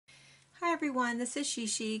everyone, this is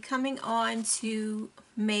Sheshe coming on to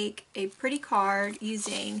make a pretty card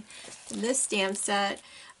using this stamp set.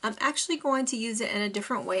 I'm actually going to use it in a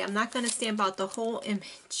different way. I'm not going to stamp out the whole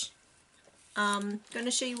image. I'm going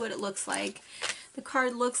to show you what it looks like. The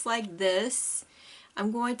card looks like this.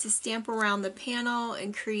 I'm going to stamp around the panel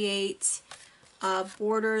and create a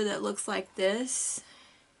border that looks like this.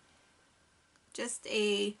 Just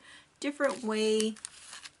a different way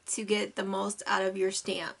to get the most out of your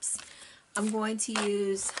stamps. I'm going to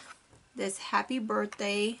use this Happy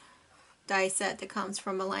Birthday die set that comes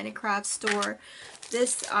from Alina craft store.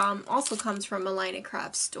 This also comes from Alina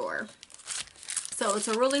craft store. So it's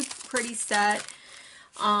a really pretty set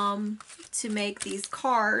to make these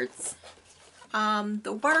cards.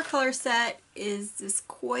 The watercolor set is this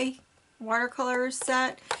Koi watercolor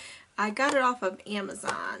set. I got it off of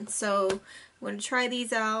Amazon, so I'm going to try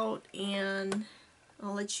these out and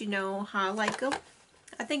I'll let you know how I like them.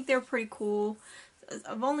 I think they're pretty cool.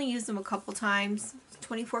 I've only used them a couple times.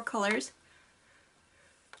 24 colors.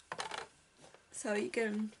 So you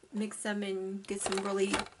can mix them and get some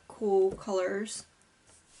really cool colors.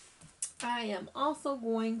 I am also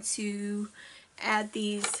going to add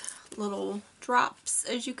these little drops,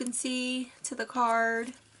 as you can see, to the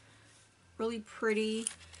card. Really pretty.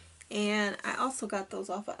 And I also got those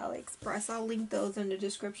off of AliExpress. I'll link those in the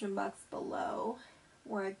description box below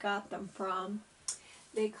where I got them from.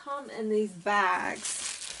 They come in these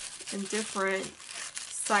bags in different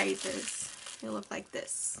sizes. They look like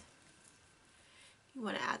this. You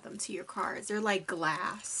want to add them to your cards. They're like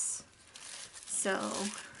glass. So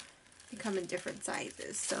they come in different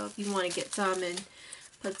sizes. So if you want to get some and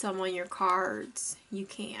put some on your cards, you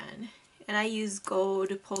can. And I use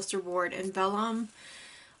gold poster board and vellum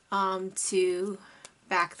to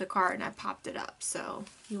back the card, and I popped it up. So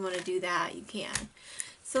if you want to do that, you can.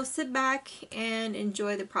 So sit back and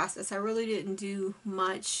enjoy the process. I really didn't do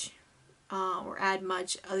much or add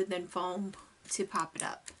much other than foam to pop it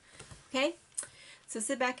up. Okay? So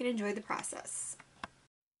sit back and enjoy the process.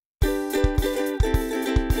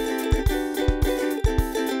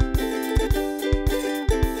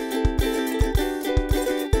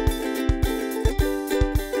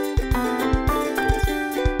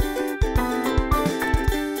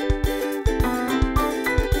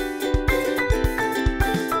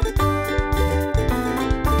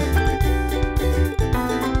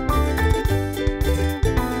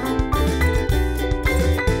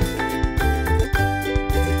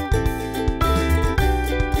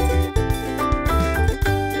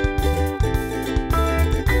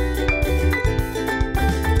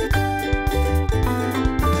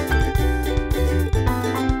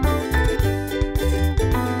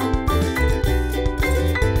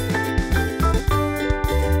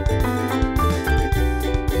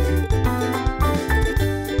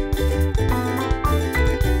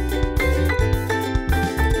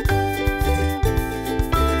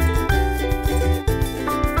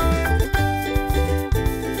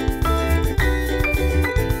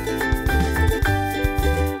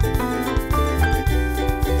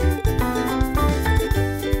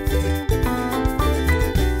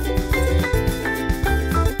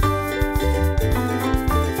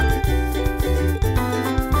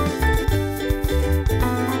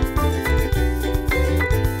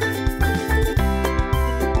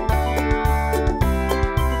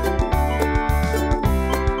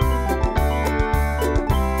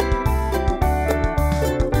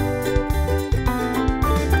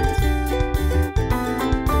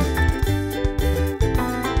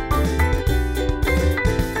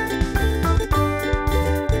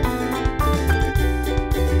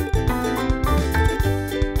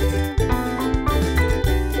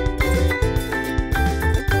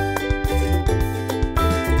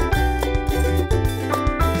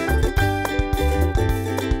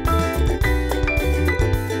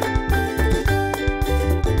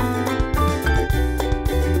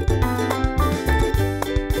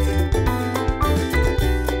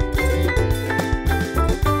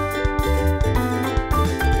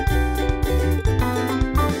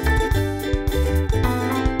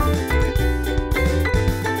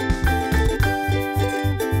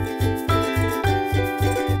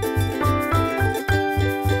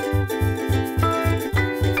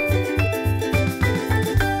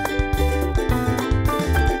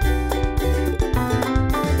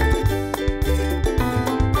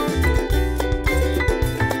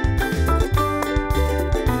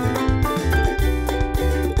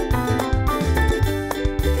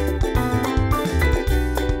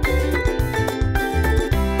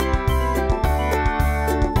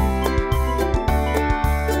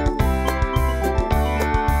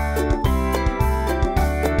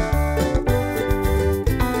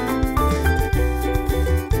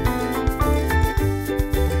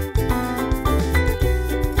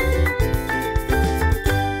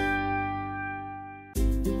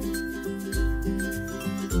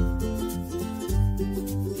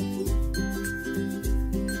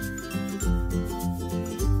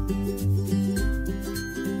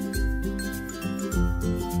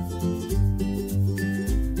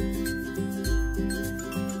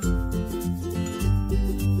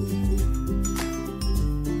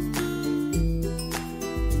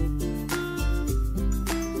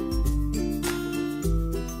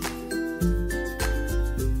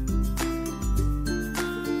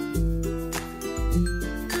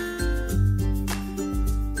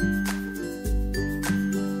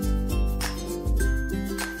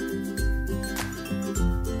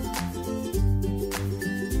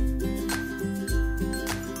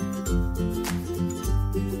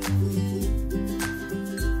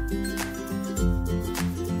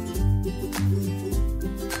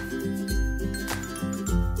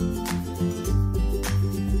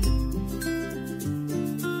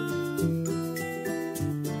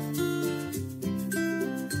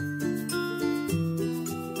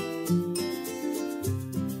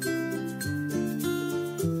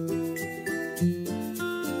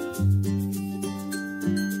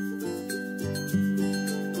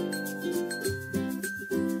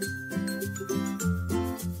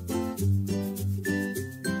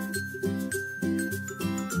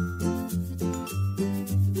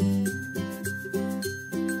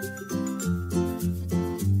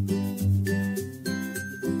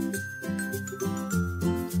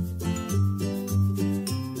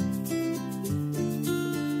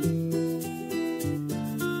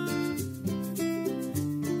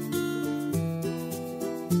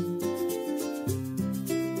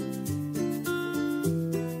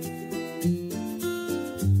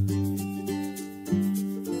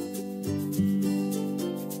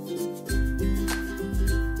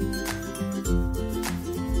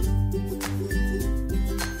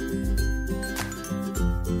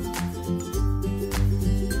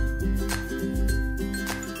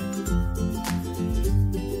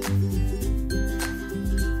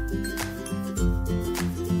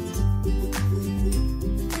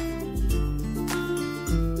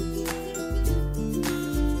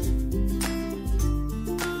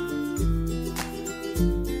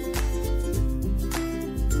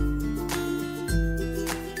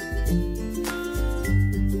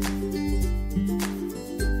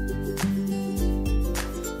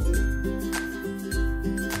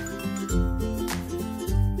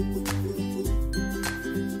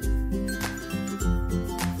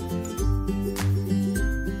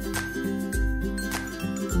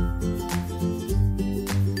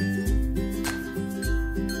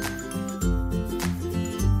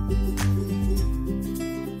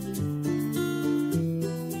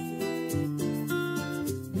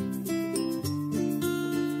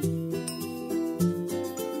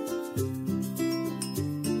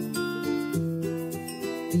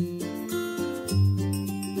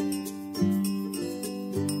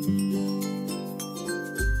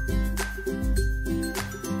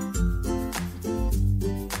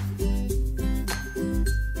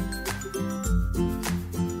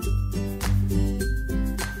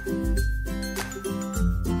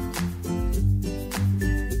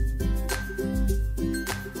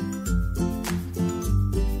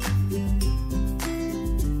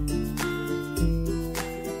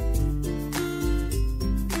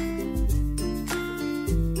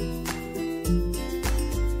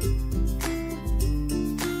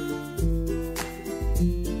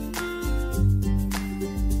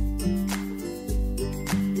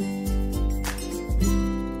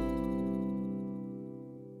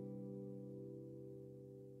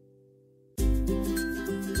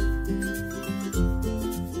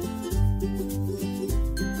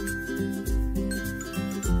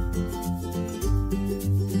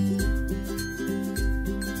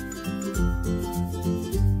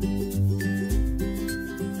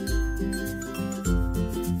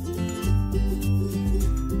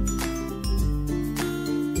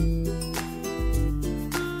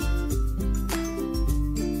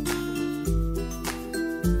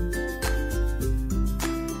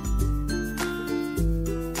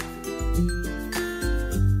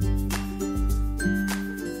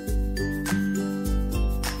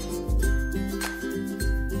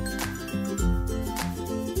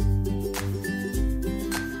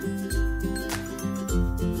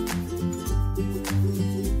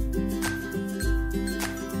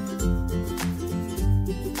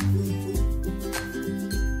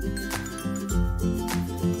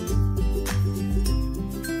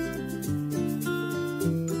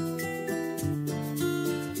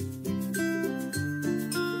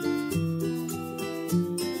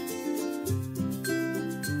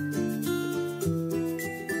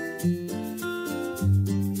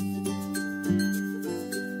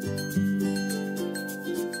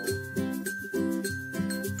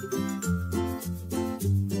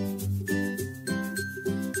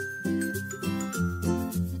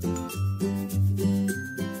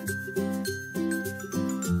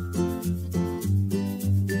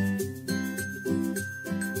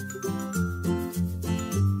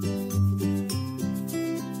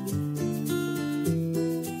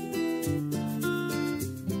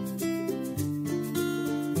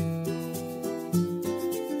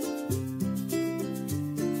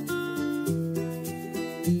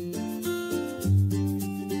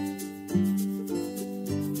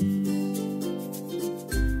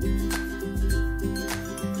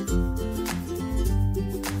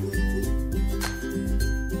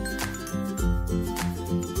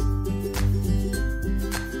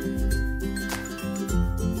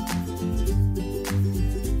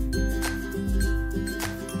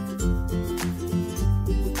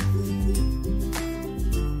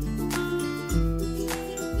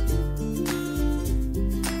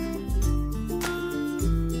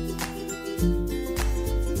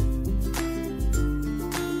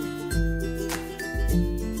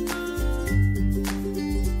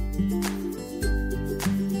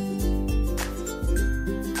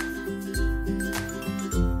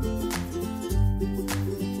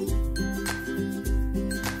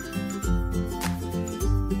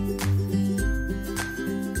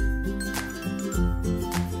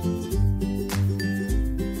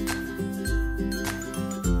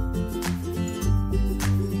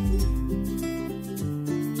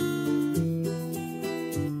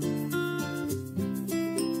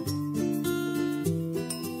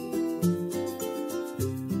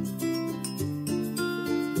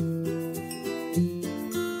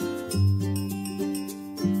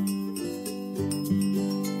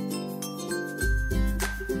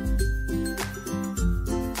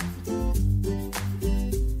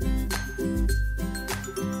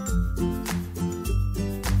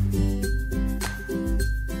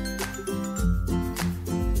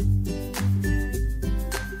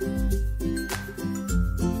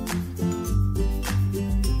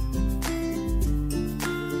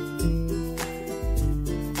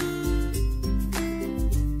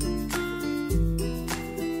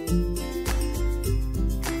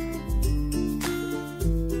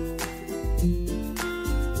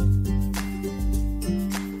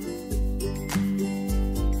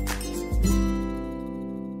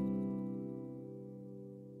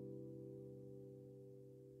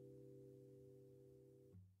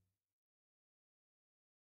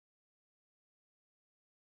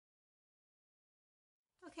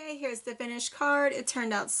 Okay, here's the finished card. It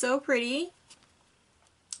turned out so pretty.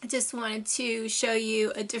 I just wanted to show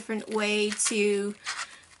you a different way to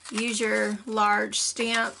use your large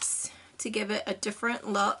stamps to give it a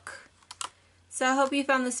different look. So I hope you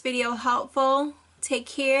found this video helpful. Take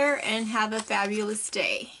care and have a fabulous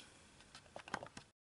day.